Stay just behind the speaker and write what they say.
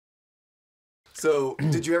So,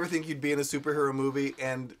 did you ever think you'd be in a superhero movie?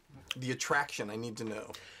 And the attraction, I need to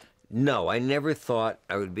know. No, I never thought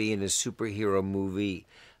I would be in a superhero movie.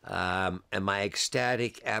 Am I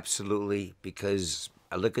ecstatic? Absolutely, because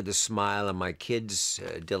I look at the smile on my kids.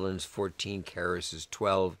 Dylan's 14, Karis is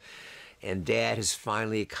 12, and Dad has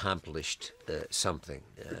finally accomplished something.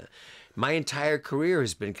 My entire career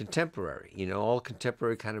has been contemporary, all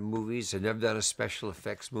contemporary kind of movies. I've never done a special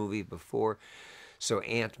effects movie before. So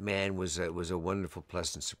Ant-Man was a wonderful,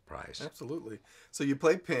 pleasant surprise. Absolutely. So you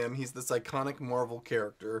play Pym. He's this iconic Marvel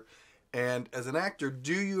character. And as an actor,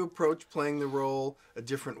 do you approach playing the role a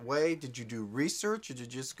different way? Did you do research, or did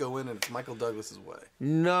you just go in and it's Michael Douglas's way?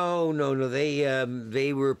 No.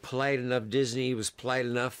 They were polite enough. Disney was polite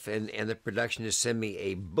enough, and the production to send me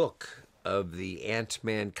a book of the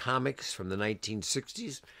Ant-Man comics from the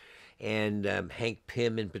 1960s, and Hank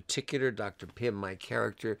Pym in particular, Dr. Pym, my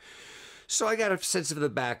character. So I got a sense of the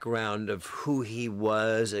background of who he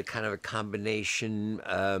was, a kind of a combination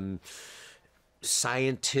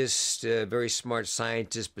scientist, very smart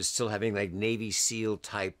scientist, but still having like Navy SEAL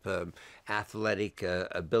type athletic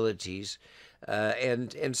abilities,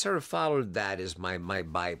 and sort of followed that as my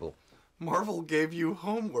Bible. Marvel gave you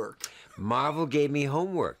homework. Marvel gave me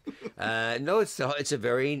homework. No, it's a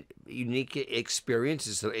very unique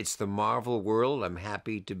experience. It's the Marvel world. I'm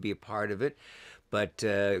happy to be a part of it. But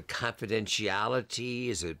confidentiality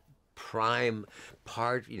is a prime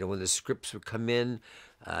part. When the scripts would come in,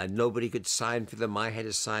 nobody could sign for them. I had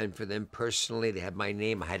to sign for them personally. They had my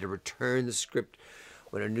name. I had to return the script.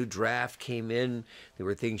 When a new draft came in, there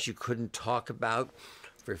were things you couldn't talk about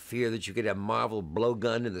for fear that you could have Marvel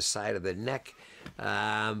blowgun in the side of the neck.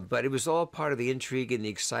 But it was all part of the intrigue and the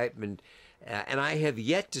excitement. And I have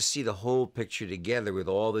yet to see the whole picture together with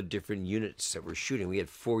all the different units that we're shooting. We had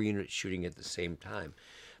 4 units shooting at the same time.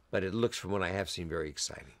 But it looks, from what I have seen, very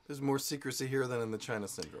exciting. There's more secrecy here than in the China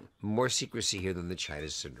Syndrome. More secrecy here than the China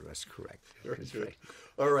Syndrome. That's correct. That's right.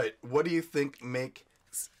 All right. What do you think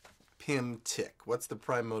makes Pym tick? What's the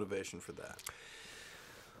prime motivation for that?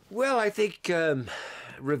 Well, I think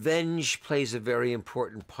revenge plays a very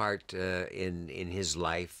important part in his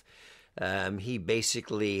life. He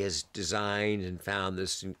basically has designed and found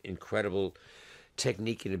this incredible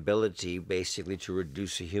technique and ability basically to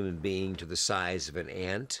reduce a human being to the size of an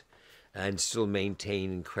ant and still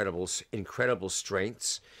maintain incredible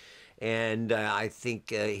strengths. And I think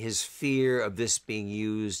his fear of this being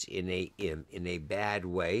used in a bad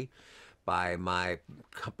way by my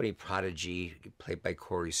company prodigy, played by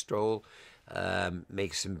Corey Stoll,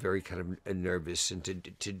 makes him very kind of nervous and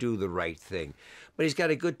to do the right thing. But he's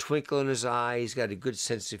got a good twinkle in his eye. He's got a good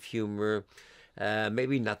sense of humor.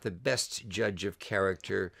 Maybe not the best judge of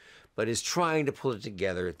character, but is trying to pull it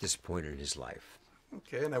together at this point in his life.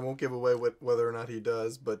 Okay, and I won't give away whether or not he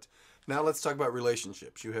does, but now let's talk about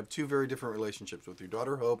relationships. You have 2 very different relationships with your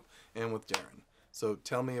daughter Hope and with Darren. So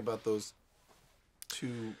tell me about those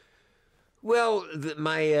 2. Well,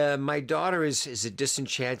 my daughter is a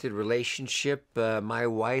disenchanted relationship. My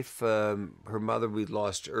wife, her mother we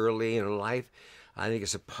lost early in her life. I think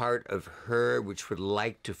it's a part of her which would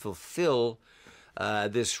like to fulfill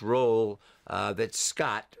this role that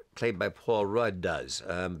Scott, played by Paul Rudd, does.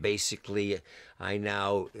 Basically, I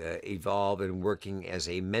now evolve in working as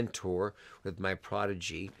a mentor with my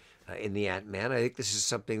prodigy in the Ant-Man. I think this is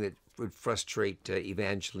something that would frustrate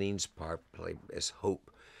Evangeline's part, played as Hope.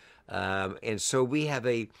 And so we have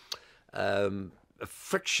a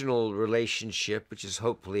frictional relationship, which is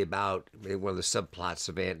hopefully about one of the subplots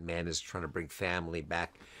of Ant-Man is trying to bring family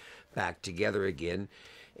back together again.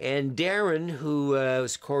 And Darren, who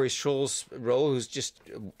is Corey Stoll's role, who's just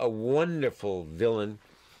a wonderful villain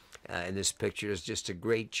in this picture, does just a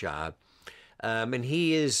great job. And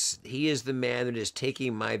he is the man that is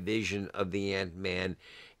taking my vision of the Ant-Man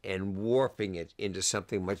and warping it into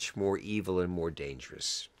something much more evil and more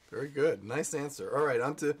dangerous. Very good. Nice answer. All right,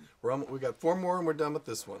 we got 4 more and we're done with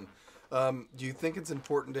this one. Do you think it's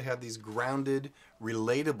important to have these grounded,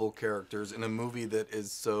 relatable characters in a movie that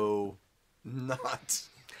is so not?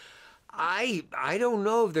 I don't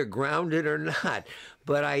know if they're grounded or not,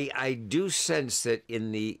 but I do sense that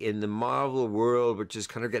in the Marvel world, which is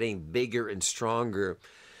kind of getting bigger and stronger,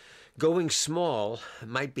 going small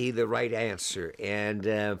might be the right answer.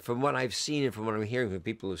 And from what I've seen and from what I'm hearing from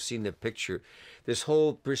people who've seen the picture, this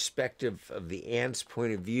whole perspective of the ant's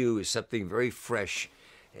point of view is something very fresh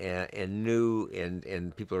and new,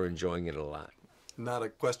 and people are enjoying it a lot. Not a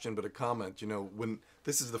question, but a comment. When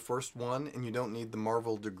this is the first one, and you don't need the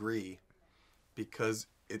Marvel degree because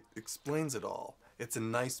it explains it all. It's a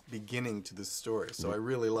nice beginning to this story, so I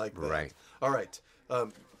really like that. Right. All right.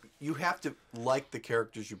 You have to like the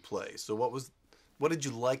characters you play. So what was what did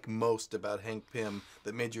you like most about Hank Pym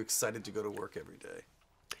that made you excited to go to work every day?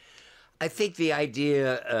 I think the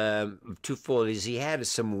idea twofold is he had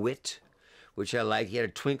some wit, which I like. He had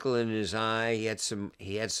a twinkle in his eye. He had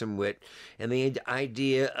some wit, and the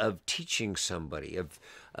idea of teaching somebody,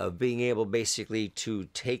 of being able basically to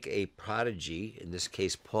take a prodigy, in this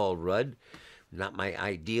case Paul Rudd, not my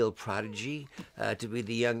ideal prodigy, to be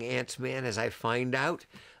the young Ant-Man, as I find out,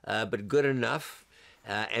 but good enough,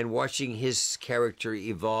 and watching his character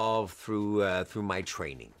evolve through my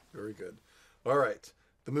training. Very good. All right.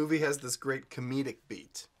 The movie has this great comedic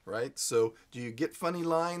beat, right? So do you get funny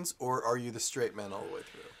lines, or are you the straight man all the way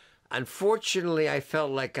through? Unfortunately, I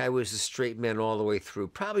felt like I was a straight man all the way through.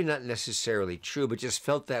 Probably not necessarily true, but just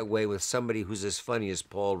felt that way with somebody who's as funny as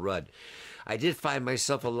Paul Rudd. I did find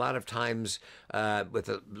myself a lot of times with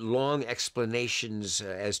long explanations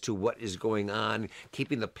as to what is going on,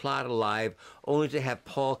 keeping the plot alive, only to have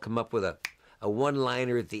Paul come up with a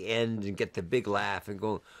one-liner at the end and get the big laugh and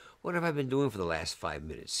go, what have I been doing for the last 5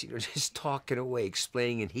 minutes? You know, just talking away,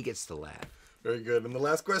 explaining, and he gets the laugh. Very good. And the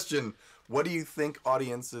last question, what do you think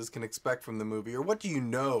audiences can expect from the movie, or what do you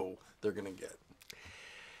know they're going to get?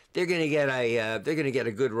 They're going to get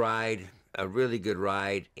a good ride, a really good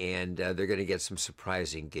ride, and they're going to get some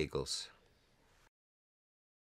surprising giggles.